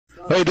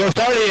Wait, don't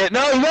start it yet.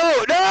 No,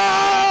 no,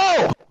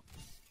 no!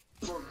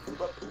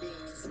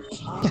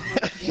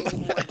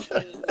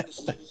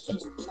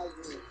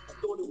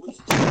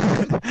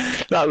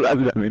 Stop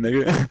laughing at me,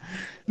 nigga.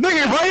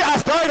 Nigga, why y'all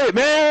started,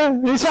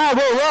 man? You trying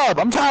to roll up.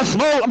 I'm trying to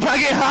smoke. I'm trying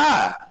to get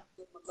high.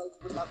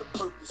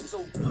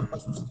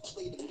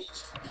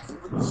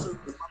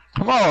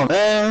 Come on,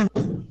 man.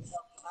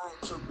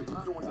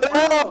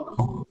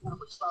 No.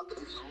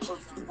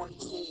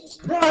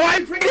 Bro, why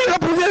you forget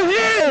up his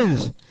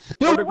hands?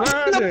 You're the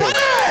bud!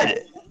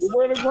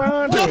 You're the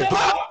grind. The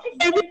fuck?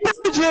 We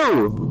need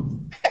you!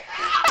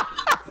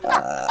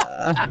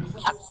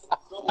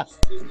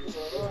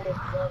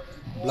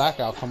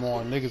 Blackout, come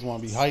on, niggas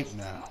want to be hyped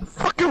now.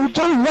 Fucking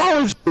Johnny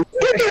Wallace!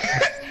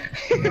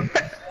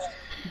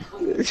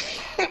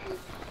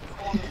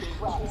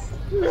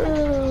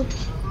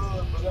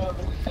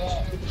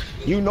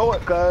 You know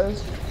it,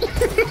 cuz.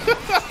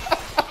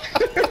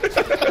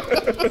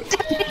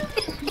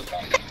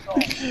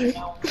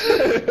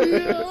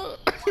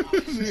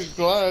 This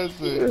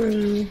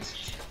classic.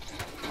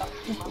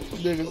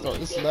 Niggas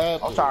starting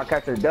snapping. I'm trying to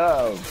catch a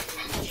dub.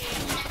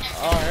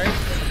 Alright.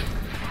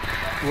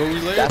 Where we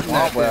landing? That's what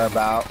I'm worried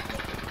about.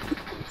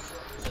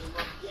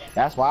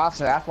 That's why I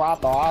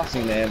thought I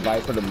seen the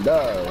invite for them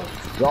dubs.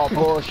 Y'all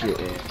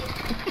bullshitting.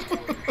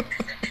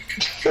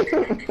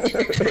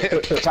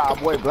 Top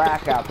boy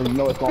Blackout, cause you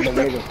know it's gonna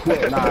make niggas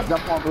quit. Nah,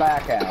 jump on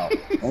Blackout.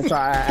 Don't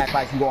try to act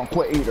like you gonna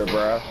quit either,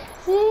 bruh.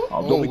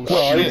 Don't be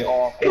quitting.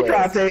 He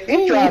tried to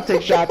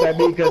take shots at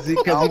me because he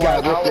got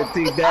whipped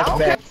in That's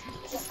bad.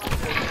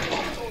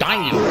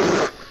 Damn.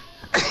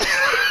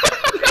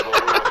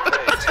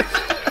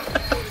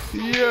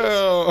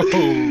 Yo.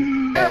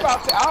 I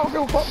don't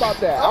give a fuck about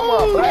that.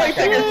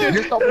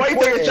 Why you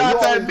taking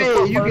shots at me?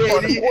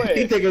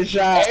 He taking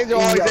shots. Angel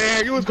always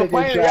there. You was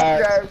complaining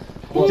yesterday.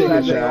 You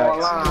complained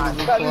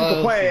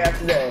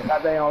yesterday.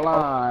 That day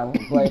online.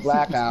 Play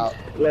Blackout.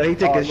 Yeah, he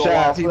taking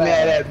shots. He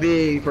mad at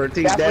me for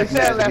Team Deathmatch.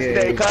 That's what he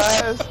said yesterday,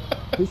 cuz.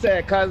 He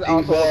said, cuz, so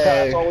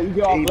when you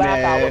get on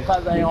Blackout, with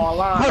cuz ain't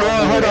online.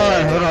 Hold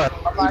on.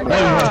 I'm like,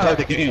 Nah. Start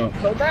the game.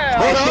 So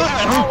now,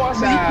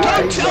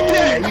 Don't jump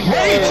in!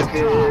 Wait!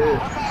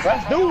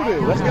 Let's do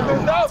this. Let's get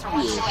this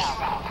W.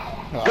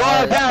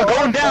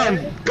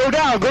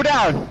 Go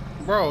down!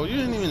 Bro, you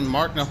didn't even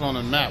mark nothing on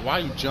the map. Why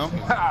are you jumping?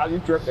 You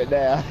tripping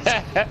down.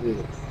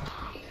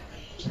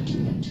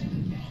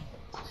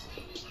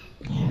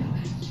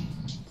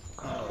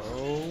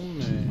 Oh,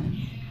 man.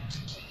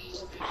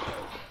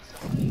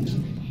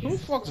 Who the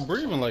fuck's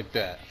breathing like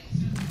that?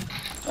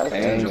 Calm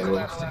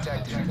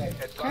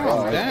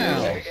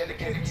down.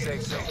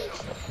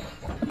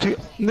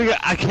 Nigga,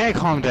 I can't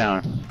calm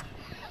down.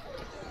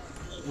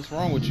 What's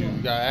wrong with you?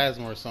 You got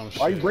asthma or some shit?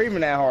 Why you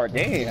breathing that hard?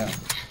 Damn.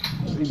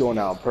 You doing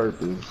that on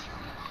purpose.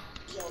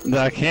 No,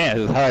 I can't.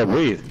 It's how I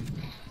breathe.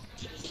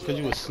 Because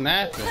you was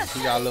snapping.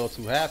 You got a little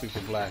too happy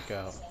for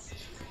Blackout.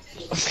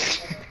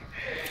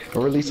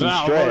 Release some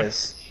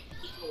stress.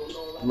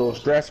 A little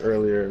stress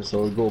earlier,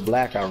 so we go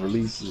Blackout,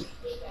 release it.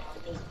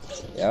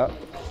 Yep.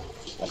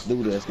 Let's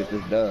do this. Get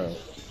this done.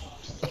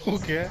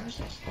 Okay.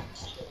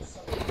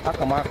 How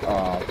come I?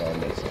 Oh, okay, that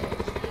makes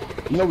sense.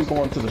 You know we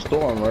going to the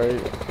storm,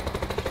 right?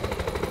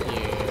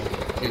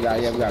 Yeah. We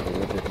gotta go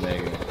with this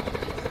nigga.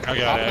 I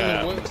got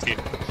it. Let's keep.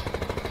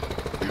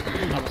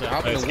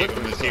 Let's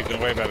keep.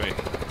 Don't worry about me.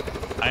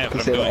 I am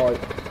what I'm doing.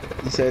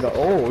 He said,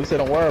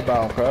 don't worry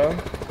about him, cuz.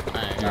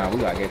 Nah, we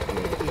gotta get to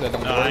it. He said,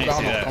 don't No, worry I didn't about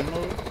see him. that.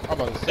 I'm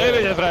about to say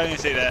Maybe that's what I didn't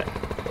say that.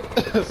 I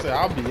said,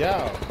 I'll be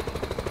out.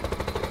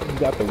 You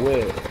got the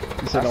whip.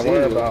 He said, don't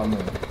worry about him.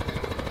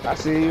 I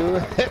see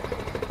you.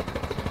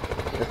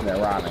 This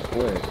nigga riding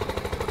quick.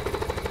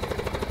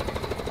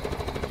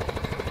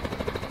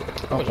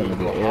 I'm gonna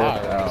get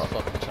out.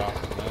 Fucking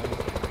chocolate, man.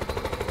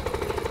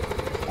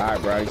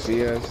 Alright, bro, you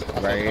see us?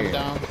 Right here.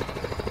 Down.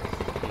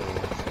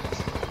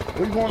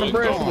 Where you going to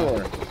bridge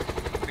for?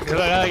 Because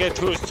I gotta get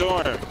to a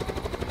storm.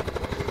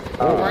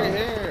 Right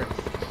here.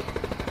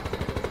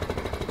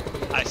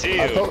 I see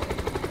you. I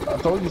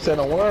told you, said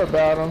don't worry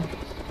about him.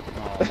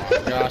 Oh my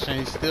gosh, and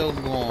he's still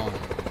going.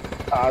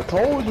 I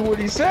told you what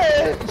he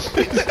said.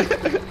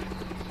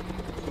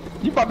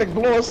 You about to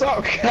blow us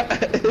up,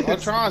 guys. I'm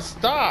trying to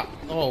stop.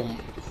 Oh,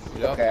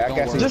 yep, okay, I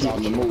guess he's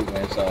on the move,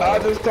 man. So I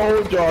just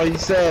told y'all. He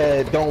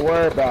said, "Don't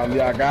worry about him.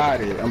 Y'all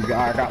got it.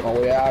 I got my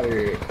way out of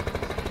here."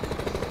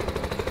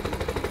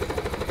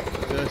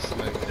 This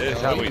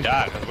is how we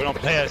die, because we don't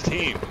play as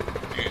team.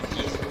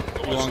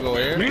 You wanna go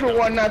air? You the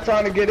one not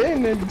trying to get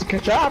in the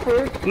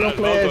chopper. You don't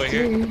play as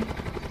team.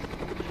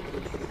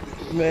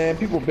 Man,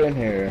 people been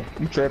here.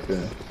 You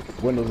tripping.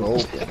 Windows are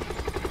open.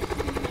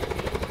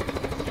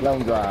 let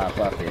him drive.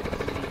 Fuck it.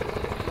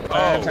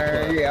 Oh,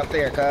 turn, yeah, up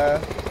there,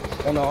 cuz.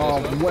 On the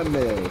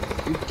windmills.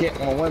 You can't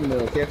on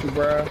windmills, can't you,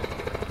 bro?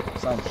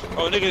 Some shit.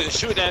 Oh, niggas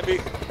shooting at me.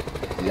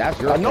 Yeah, that's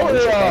your I know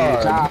they are.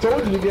 I chopper.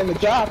 told you to get in the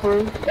chopper.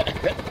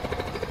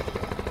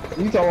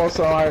 You talking about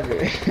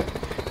sorry.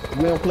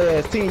 We don't play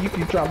as team. You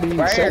keep trying to be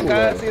right here,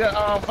 solo. cuz. See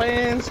the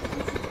fans?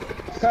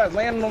 Cuz,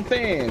 land on them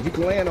fans. You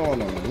can land on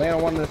them. Land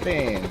on one of the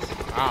fans.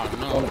 I don't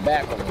know. On the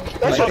back of him.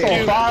 That shit's on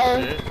fire.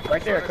 Shit.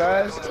 Right there,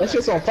 cuz. That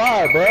shit's on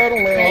fire, bro.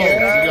 Don't Oh, land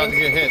you there. got to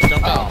get hit.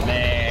 Jump out. Oh,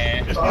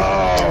 man.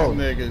 Oh.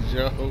 Nigga,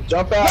 Joe.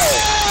 Jump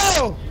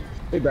out.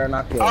 They better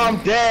not kill me.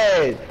 I'm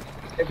dead.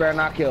 They better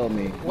not kill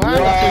me. What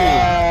happened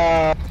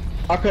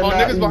I could Oh,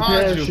 not niggas even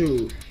behind you.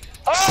 parachute.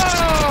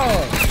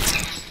 Oh!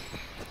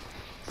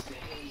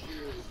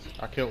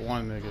 I killed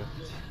one nigga.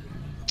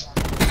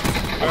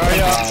 Alright,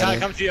 y'all. Trying to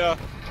come to you.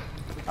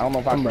 I don't know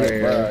if I I'm can right get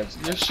here. bugs.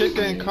 Your shit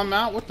didn't come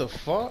out? What the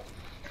fuck?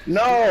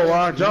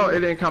 No, Joe, it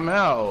didn't come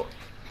out.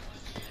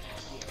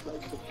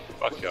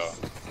 Fuck y'all.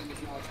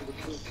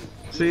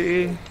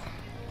 See?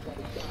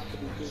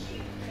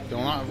 Do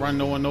not run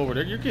no one over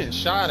there. You're getting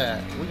shot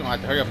at. We're gonna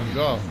have to hurry up and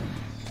go.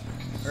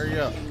 Hurry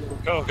up.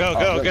 Go, go,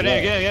 Oh, go. good Get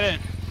in, luck. get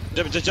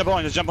in. Just jump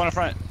on. Just jump on the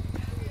front.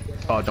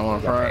 Oh, don't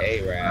want to front.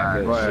 A-Rab, Alright,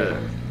 good go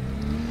ahead.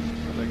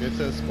 Like, get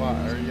to the spot.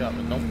 Hurry up.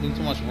 And don't do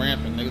too much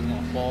ramping. Niggas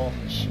gonna fall.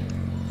 Shit.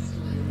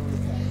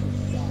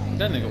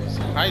 That nigga was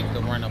hyped to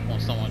run up on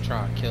someone and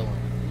try to kill him.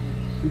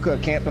 You could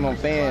have camped on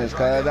fans,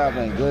 cuz that would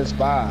been a good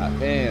spot.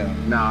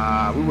 Damn.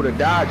 Nah, we would have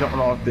died jumping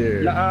off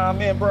there. Nah,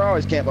 man, bro,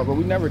 always camp up, but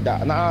we never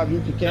die. Nah,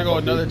 you can There camp go up.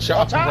 another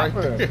Oh, chopper right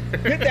there.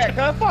 Get that,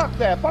 cuz. Fuck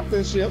that. Fuck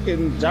this shit. I'm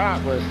getting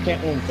jobbers.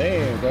 Camp on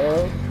fans,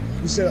 bro.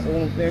 You sit up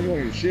on fans, you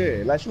on your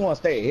shit. Unless you want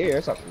to stay here,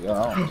 it's up to you.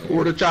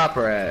 Where the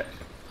chopper at?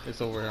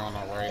 It's over here on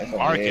our right.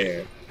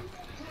 Market.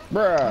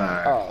 Bruh.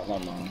 Alright. Oh, no,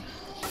 no.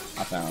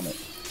 I found it.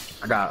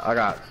 I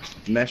got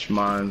mesh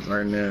mines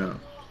right now.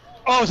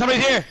 Oh,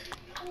 somebody's here.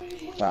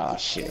 Oh,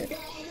 shit.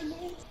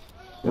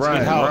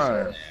 Run, good house.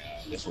 run.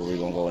 This is where we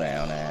gonna go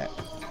down at.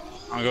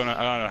 I'm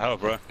gonna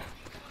help, bro.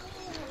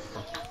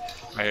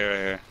 Right here, right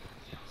here.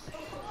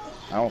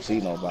 I don't see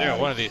nobody. They're in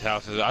one of these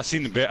houses. I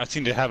seen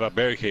to have a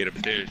barricade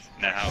upstairs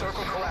in that house.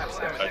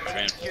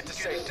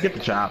 Get the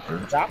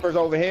chopper. Chopper's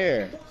over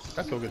here.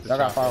 Let's go get the Y'all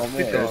gotta chopper. follow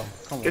me. Get that,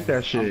 Come on. get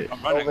that shit.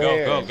 I'm running. Over Go,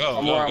 here. go, go,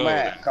 Come go, where I'm go.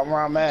 at. Come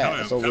where I'm at. Coming,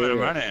 It's over coming, I'm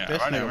here. running.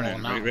 This I'm running, nigga running. will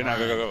not Right now,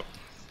 go, go, go.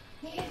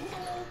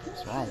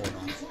 What's wrong with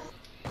him?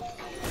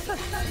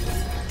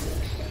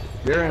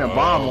 There ain't a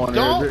bomb on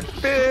there. Don't-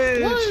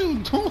 Bitch. What are you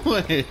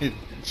doing?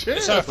 Chill.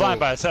 It started flying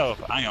by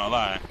itself. I ain't gonna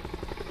lie.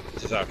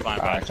 It started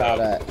flying by Alright, try itself.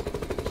 that.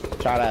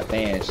 Try that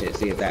fan shit.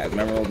 See if that.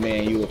 Remember when me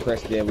and you were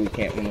pressed there? We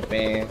camped on the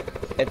fan.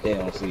 If they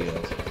don't see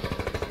us.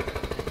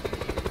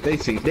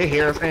 They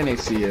hear us and they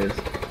see us.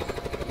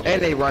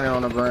 And they running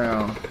on the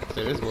ground.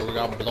 See, this is where we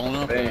got blown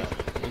up Dang. at.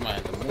 We might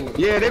have to move.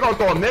 Yeah, they gonna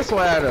throw a missile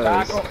at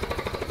us.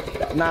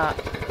 Nah.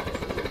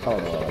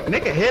 Hold on. And they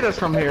can hit us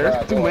from here.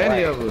 There's too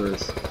many of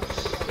us.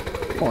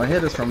 They gonna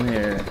hit us from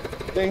here.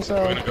 Think so?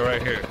 We're gonna go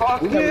right here.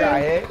 We never got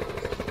hit.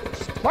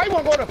 Why you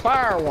wanna go to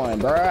fire one,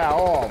 bro? Out of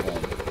all of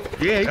them.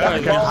 Yeah, you Gotta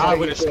gotta get catch high us.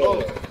 with the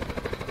smoke.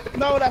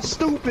 No, that's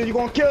stupid. You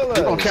gonna kill us.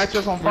 They gonna catch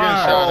us on We're getting fire.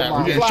 shot at. Oh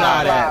We're my getting fly,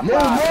 shot fly, at.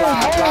 fly, Move,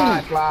 fly,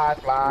 move, fly,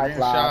 We're fly,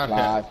 getting fly, shot fly,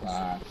 at.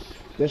 fly.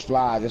 Just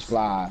fly, just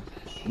fly.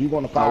 You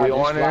gonna Are fire, we just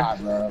on there? fly,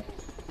 bro.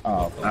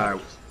 Oh,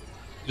 Alright.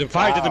 The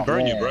fire doesn't Oh,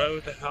 burn you, man. bro.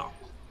 What the hell?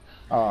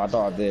 oh, I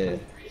thought it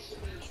did.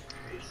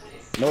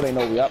 No, they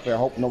know we up there.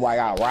 Hope nobody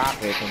got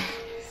rockets.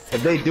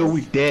 If they do,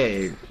 we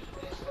dead.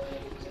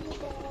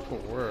 For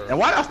word. And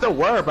why y'all still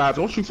worry about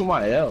it? Don't shoot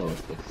somebody else.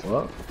 The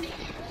fuck?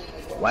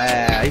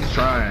 Wow, he's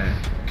trying.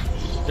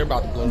 They're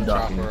about to blow the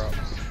Ducking. chopper up.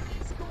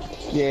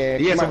 Yeah,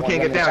 Yeah, you so might we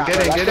can't wanna get down. shot. Get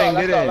in, Let's get go, in,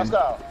 let's get go, in. Let's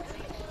go.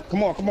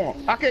 Come on, come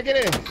on. I can't get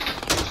in.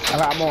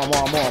 I'm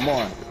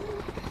on.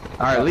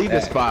 Alright, leave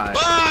this Hey. spot.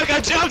 Fuck! I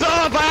jumped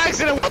off by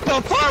accident. What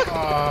the fuck?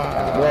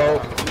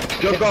 Well,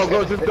 just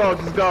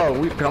go.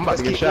 I'm about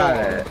to get shot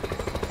at.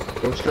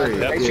 Go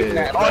straight. They shooting Yeah.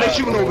 at Oh, they us.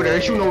 shooting over there.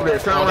 They shooting over there.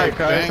 Turn Oh, right, they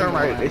cuz. Turn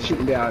right. bang. They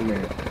shooting down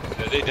there.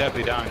 Yeah, they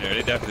definitely down there.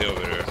 They definitely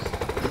over there.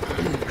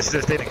 This is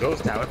a state of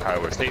ghost town. We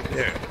probably would stay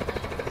there.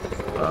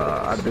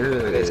 I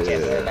did. Let's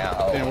camp there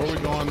now. Damn, where we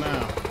going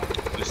now?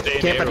 Just stay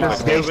in Camp the at aero. the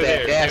Stay over station,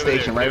 there. that gas Stay over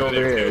station there. right over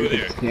there. Stay You over can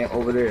there. just camp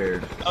over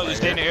there. No, just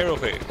stay in the aero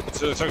phase.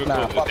 So the circle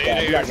Nah, closes. fuck Stay in that.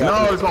 the You aero. gotta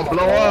No, it's gonna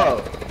blow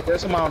up.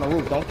 There's some on the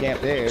roof. Don't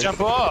camp there.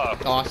 Jump off.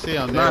 Oh, I see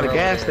them. Nah, They're the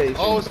gas over there. station.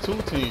 Oh, it's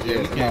two teams. Yeah,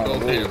 we can't go no,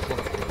 there. no. Fuck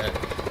that.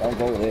 Don't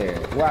go there.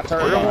 Where I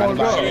turn Where you on? wanna Anybody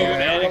go?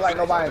 there? Don't look like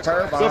nobody in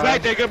turbine. Go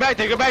back there. Go back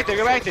there. Go back there.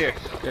 Go back there.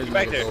 There's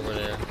Back niggas there. over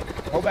there.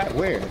 Go back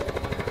where?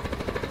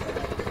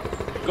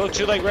 Go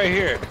to like right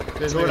here.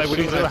 There's So like niggas where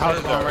these shooting little at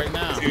houses turbine are right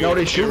now. No,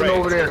 they shooting Right,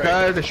 over there,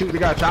 right. cuz. They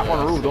got a chop on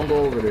the roof. Don't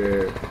go over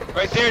there.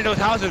 Right there in those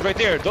houses. Right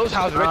there. Those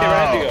houses. Right there.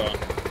 Right there.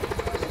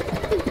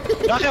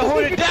 Y'all can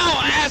hold it down,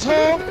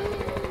 asshole.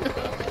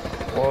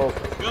 Well,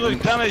 You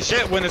look dumb as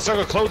shit when the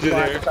circle closes you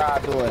have there. to try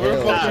to do a Where the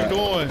hill. fuck we jump.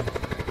 going?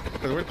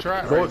 Cause we're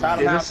trapped Go- right Try now.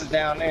 the Yeah, houses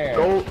down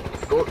there.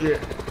 Go, yeah.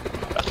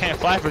 I can't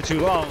fly for too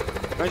long.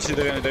 Eventually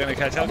they're gonna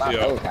catch up Not to you.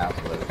 those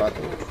houses, but fuck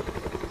it.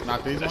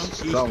 Not these That's ones?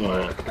 too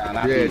Somewhere. small. Nah,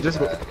 not Yeah, these,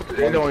 just uh,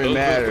 it don't even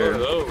matter.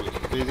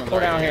 These ones Go right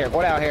down here.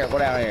 Go down here. Go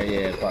down here.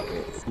 Yeah, fuck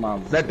it. Come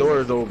on. That door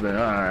is open.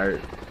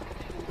 Alright.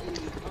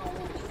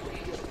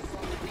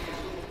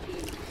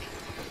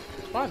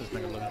 Why is this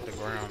nigga looking at the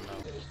ground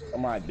though?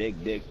 Somebody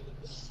big dick.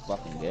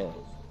 Fucking gay.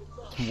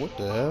 What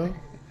the hell?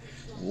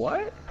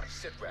 What?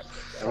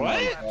 What?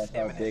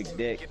 Big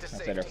dick. I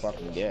said they're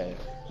fucking gay.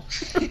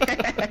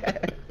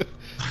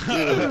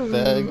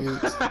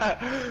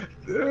 Faggots.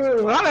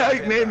 Dude, how the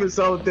heck name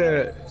himself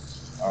that?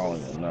 I don't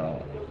even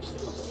know.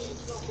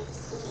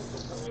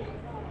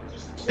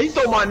 He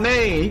stole my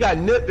name. He got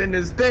nipped in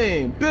this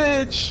thing,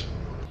 bitch.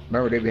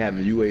 Remember they be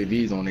having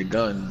UAVs on their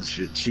guns and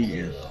shit,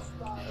 cheating.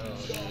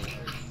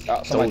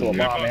 Somebody threw a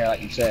bomb there,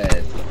 like you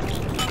said.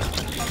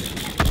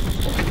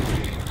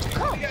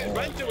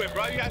 Run to it,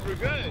 bro. You guys were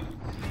good.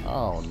 I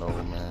don't know,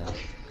 man.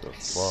 The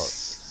fuck?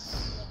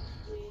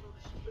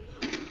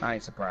 I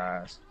ain't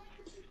surprised.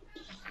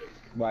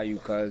 Why you,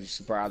 cuz? You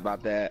surprised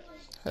about that?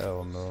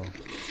 Hell no.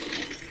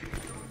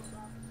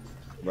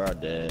 Bro,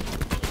 dead.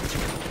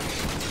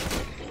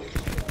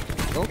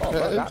 Okay. Oh,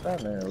 bro, got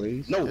that man at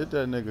least. No. Get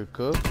that nigga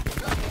cook.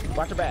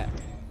 Watch your back.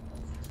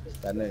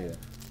 That nigga.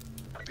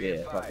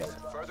 Yeah, fuck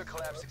that. Further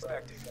collapse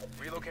expected.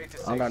 Relocate to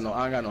I ain't got no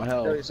Kill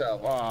help.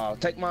 yourself. Oh,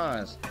 take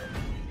mines.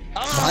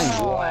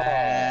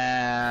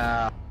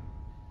 Wow.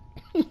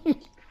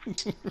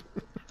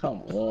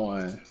 Come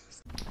on.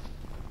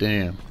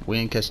 Damn, we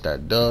ain't catch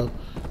that dub,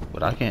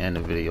 but I can't end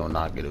the video and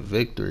not get a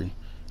victory.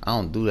 I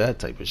don't do that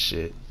type of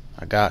shit.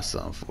 I got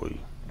something for you.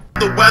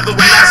 The weather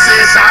when I say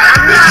it's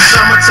hot, it's the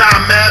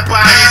summertime, mad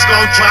bodies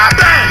gon' drop.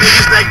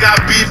 Niggas that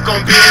got beef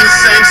gon' be in the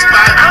same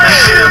spot.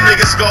 Hear them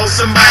niggas go,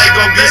 somebody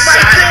gon' get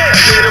shot.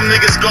 Hear them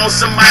niggas go,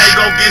 somebody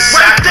gon' get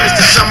shot. It's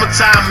the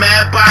summertime,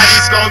 mad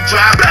bodies gon'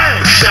 drop.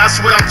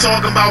 That's what I'm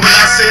talking about when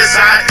I say it's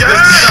hot. It's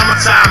the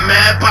summertime,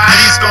 mad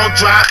bodies gon'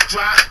 drop.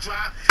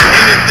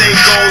 Anything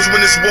goes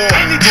when it's war.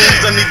 Dudes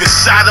done even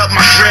shot up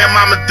my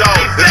grandmama dog.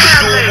 If a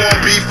dude want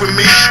beef with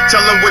me, tell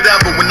him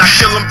whatever. When I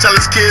kill him, tell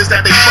his kids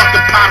that they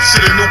fucking pop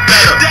shit and knew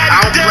better. I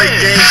don't play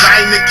games,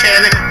 I ain't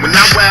mechanic. When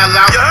I wild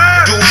out,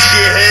 dudes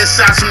get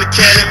headshots from the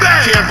cannon.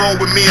 Can't roll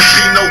with me and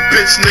be no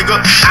bitch,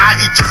 nigga. I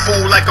eat your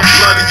food like I'm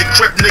blood in your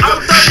crib, nigga.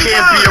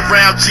 Can't be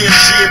around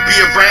GMG and be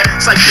a rat.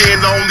 It's like being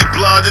the only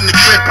blood in the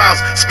crib house.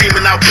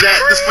 Screaming out for that.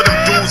 This for them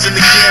dudes in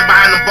the can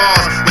behind the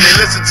bars. When they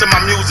listen to my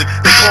music,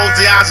 they close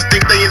their eyes and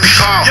think they in the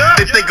car.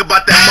 They think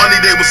about that money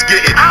they was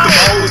getting, the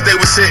hoes they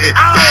was hitting,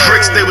 the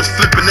bricks they was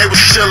flipping, they was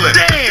chilling.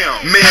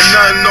 Man,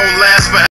 nothing don't last